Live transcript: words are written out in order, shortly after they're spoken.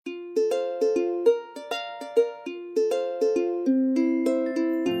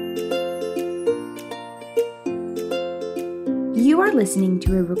You are listening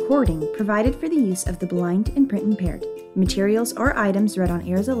to a recording provided for the use of the blind and print impaired. Materials or items read on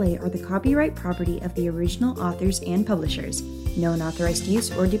Airs LA are the copyright property of the original authors and publishers. No unauthorized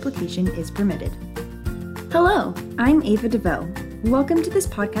use or duplication is permitted. Hello, I'm Ava DeVoe. Welcome to this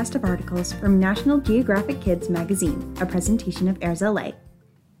podcast of articles from National Geographic Kids magazine, a presentation of Airs LA.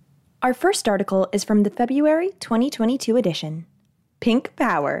 Our first article is from the February 2022 edition. Pink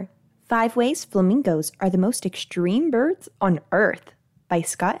Power. 5 Ways Flamingos Are the Most Extreme Birds on Earth by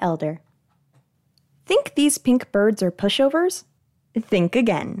Scott Elder. Think these pink birds are pushovers? Think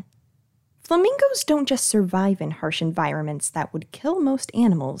again. Flamingos don't just survive in harsh environments that would kill most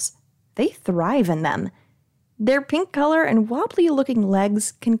animals. They thrive in them. Their pink color and wobbly-looking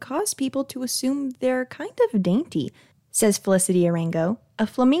legs can cause people to assume they're kind of dainty, says Felicity Arango, a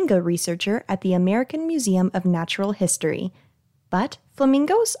flamingo researcher at the American Museum of Natural History. But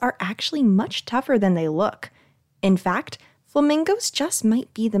flamingos are actually much tougher than they look. In fact, flamingos just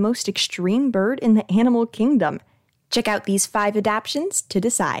might be the most extreme bird in the animal kingdom. Check out these 5 adaptations to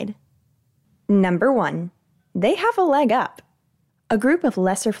decide. Number 1. They have a leg up. A group of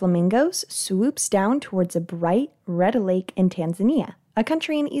lesser flamingos swoops down towards a bright red lake in Tanzania, a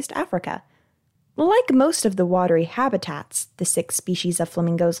country in East Africa. Like most of the watery habitats the 6 species of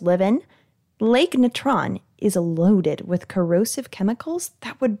flamingos live in, Lake Natron is loaded with corrosive chemicals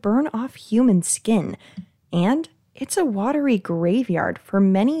that would burn off human skin, and it's a watery graveyard for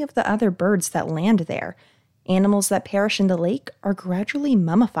many of the other birds that land there. Animals that perish in the lake are gradually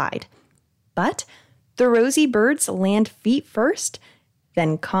mummified. But the rosy birds land feet first,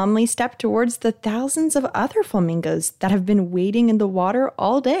 then calmly step towards the thousands of other flamingos that have been waiting in the water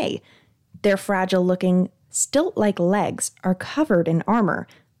all day. Their fragile-looking, stilt-like legs are covered in armor,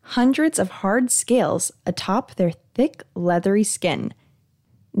 hundreds of hard scales atop their thick, leathery skin.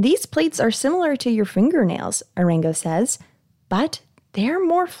 These plates are similar to your fingernails, Arango says, but they're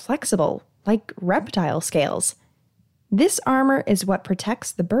more flexible, like reptile scales. This armor is what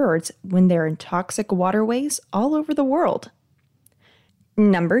protects the birds when they're in toxic waterways all over the world.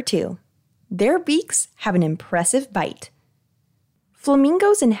 Number 2. Their beaks have an impressive bite.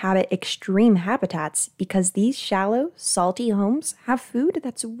 Flamingos inhabit extreme habitats because these shallow, salty homes have food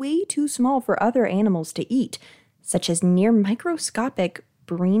that's way too small for other animals to eat, such as near microscopic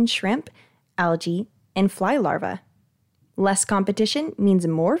marine shrimp, algae, and fly larvae. Less competition means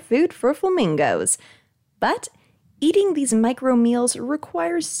more food for flamingos. But eating these micro meals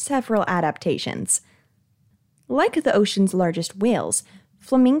requires several adaptations. Like the ocean's largest whales,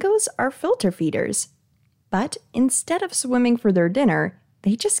 flamingos are filter feeders. But instead of swimming for their dinner,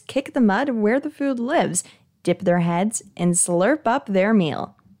 they just kick the mud where the food lives, dip their heads, and slurp up their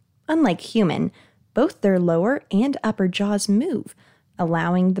meal. Unlike human, both their lower and upper jaws move,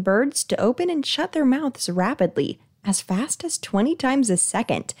 allowing the birds to open and shut their mouths rapidly, as fast as 20 times a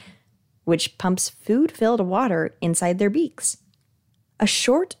second, which pumps food-filled water inside their beaks. A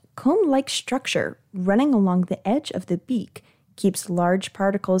short, comb-like structure running along the edge of the beak keeps large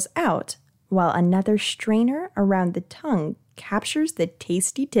particles out, while another strainer around the tongue captures the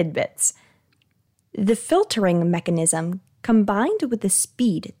tasty tidbits. The filtering mechanism, combined with the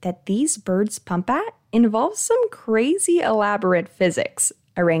speed that these birds pump at, involves some crazy elaborate physics,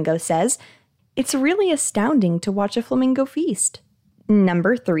 Arango says. It's really astounding to watch a flamingo feast.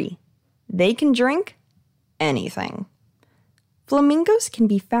 Number 3. They can drink anything. Flamingos can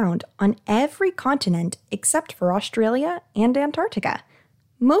be found on every continent except for Australia and Antarctica.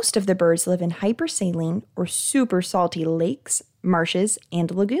 Most of the birds live in hypersaline or super salty lakes, marshes, and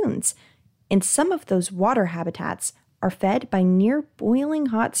lagoons. And some of those water habitats are fed by near boiling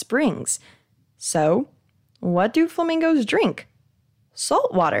hot springs. So, what do flamingos drink?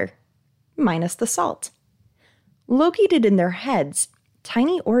 Salt water, minus the salt. Located in their heads,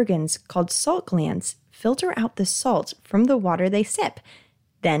 tiny organs called salt glands filter out the salt from the water they sip.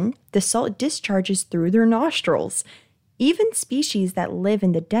 Then, the salt discharges through their nostrils. Even species that live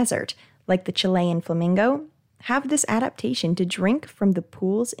in the desert, like the Chilean flamingo, have this adaptation to drink from the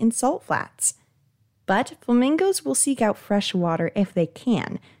pools in salt flats. But flamingos will seek out fresh water if they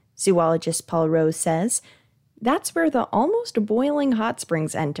can, zoologist Paul Rose says. That's where the almost boiling hot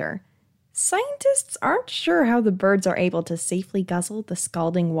springs enter. Scientists aren't sure how the birds are able to safely guzzle the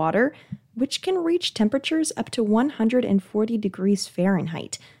scalding water, which can reach temperatures up to 140 degrees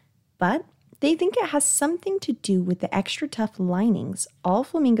Fahrenheit. But they think it has something to do with the extra tough linings all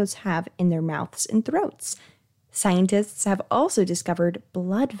flamingos have in their mouths and throats. Scientists have also discovered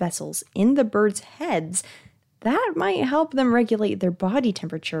blood vessels in the birds' heads that might help them regulate their body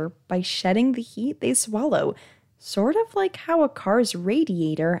temperature by shedding the heat they swallow, sort of like how a car's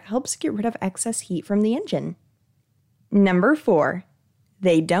radiator helps get rid of excess heat from the engine. Number 4.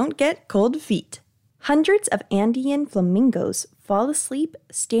 They don't get cold feet. Hundreds of Andean flamingos fall asleep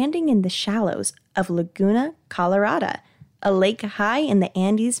standing in the shallows of Laguna Colorada, a lake high in the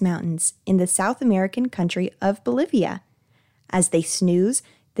Andes Mountains in the South American country of Bolivia. As they snooze,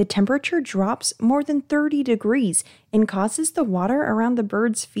 the temperature drops more than 30 degrees and causes the water around the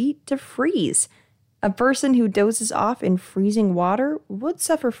birds' feet to freeze. A person who dozes off in freezing water would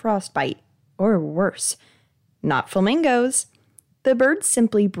suffer frostbite, or worse. Not flamingos. The birds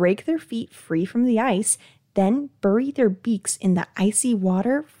simply break their feet free from the ice, then bury their beaks in the icy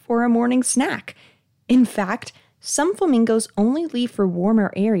water for a morning snack. In fact, some flamingos only leave for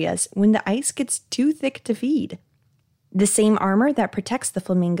warmer areas when the ice gets too thick to feed. The same armor that protects the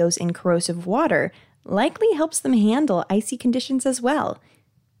flamingos in corrosive water likely helps them handle icy conditions as well.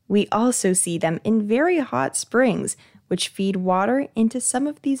 We also see them in very hot springs, which feed water into some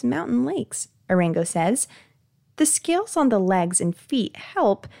of these mountain lakes, Arango says. The scales on the legs and feet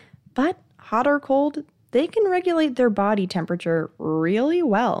help, but hot or cold, they can regulate their body temperature really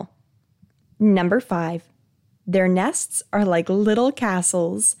well. Number 5. Their nests are like little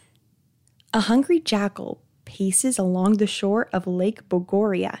castles. A hungry jackal paces along the shore of Lake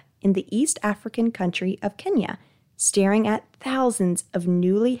Bogoria in the East African country of Kenya, staring at thousands of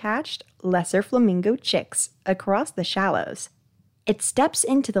newly hatched lesser flamingo chicks across the shallows. It steps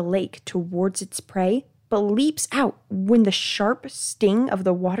into the lake towards its prey, but leaps out when the sharp sting of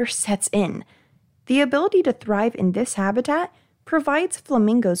the water sets in. The ability to thrive in this habitat provides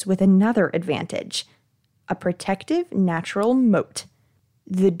flamingos with another advantage: a protective natural moat.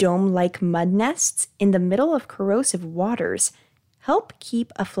 The dome-like mud nests in the middle of corrosive waters help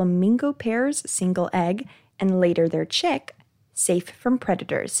keep a flamingo pair's single egg, and later their chick, safe from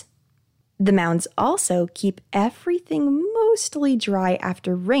predators. The mounds also keep everything mostly dry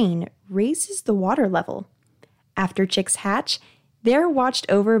after rain raises the water level. After chicks hatch, they're watched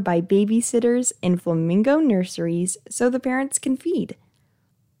over by babysitters in flamingo nurseries so the parents can feed.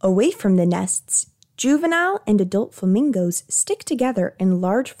 Away from the nests, juvenile and adult flamingos stick together in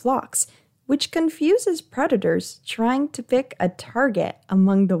large flocks, which confuses predators trying to pick a target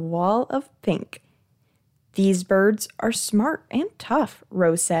among the wall of pink. These birds are smart and tough,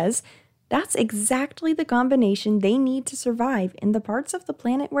 Rose says. That's exactly the combination they need to survive in the parts of the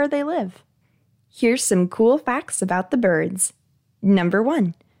planet where they live. Here's some cool facts about the birds. Number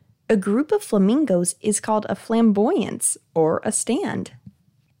 1. A group of flamingos is called a flamboyance, or a stand.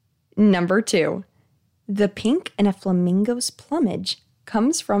 Number 2. The pink in a flamingo's plumage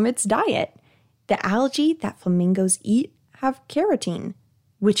comes from its diet. The algae that flamingos eat have keratin,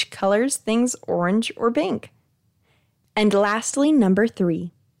 which colors things orange or pink. And lastly, number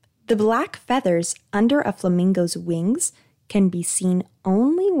 3. The black feathers under a flamingo's wings can be seen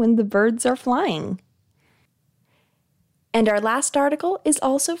only when the birds are flying. And our last article is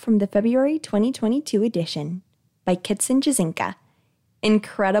also from the February 2022 edition by Kitson Jazinka.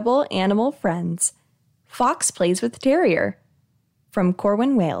 Incredible Animal Friends. Fox plays with terrier. From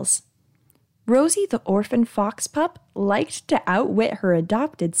Corwin, Wales. Rosie the orphan fox pup liked to outwit her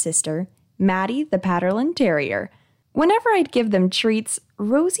adopted sister, Maddie the Paterland Terrier. Whenever I'd give them treats,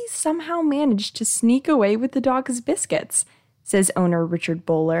 Rosie somehow managed to sneak away with the dog's biscuits, says owner Richard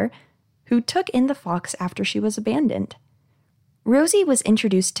Bowler, who took in the fox after she was abandoned. Rosie was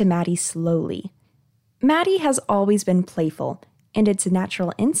introduced to Maddie slowly. Maddie has always been playful, and it's a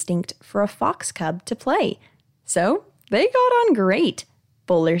natural instinct for a fox cub to play. So they got on great,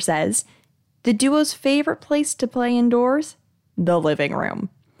 Bowler says. The duo's favorite place to play indoors? The living room.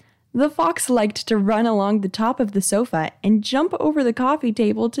 The fox liked to run along the top of the sofa and jump over the coffee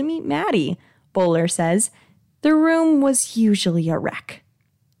table to meet Maddie, Bowler says. The room was usually a wreck.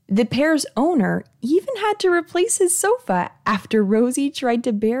 The pair's owner even had to replace his sofa after Rosie tried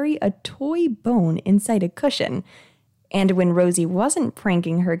to bury a toy bone inside a cushion. And when Rosie wasn't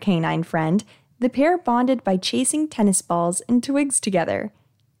pranking her canine friend, the pair bonded by chasing tennis balls and twigs together.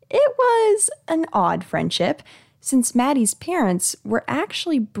 It was an odd friendship, since Maddie's parents were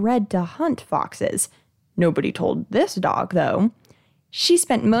actually bred to hunt foxes. Nobody told this dog, though. She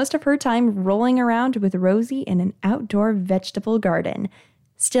spent most of her time rolling around with Rosie in an outdoor vegetable garden.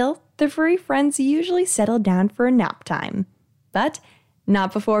 Still, the furry friends usually settled down for a nap time. But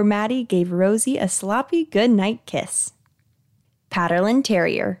not before Maddie gave Rosie a sloppy goodnight kiss. Paterland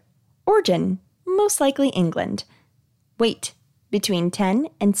Terrier. Origin, most likely England. Weight, between 10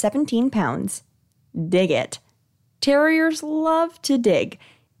 and 17 pounds. Dig it. Terriers love to dig.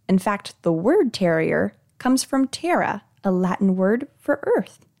 In fact, the word terrier comes from terra, a Latin word for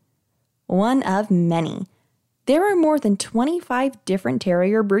earth. One of many. There are more than 25 different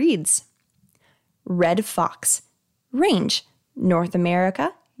terrier breeds. Red fox. Range: North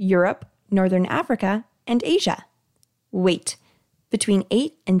America, Europe, Northern Africa, and Asia. Weight: between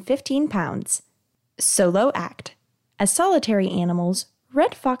 8 and 15 pounds. Solo act: as solitary animals,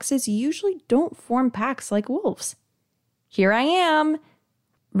 red foxes usually don't form packs like wolves. Here I am!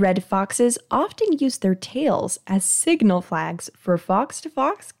 Red foxes often use their tails as signal flags for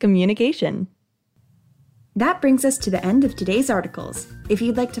fox-to-fox communication. That brings us to the end of today's articles. If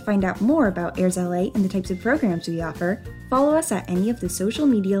you'd like to find out more about AIRS LA and the types of programs we offer, follow us at any of the social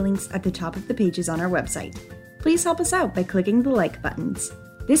media links at the top of the pages on our website. Please help us out by clicking the like buttons.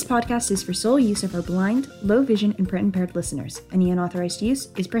 This podcast is for sole use of our blind, low vision, and print-impaired listeners. Any unauthorized use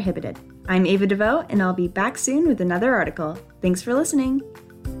is prohibited. I'm Ava DeVoe, and I'll be back soon with another article. Thanks for listening.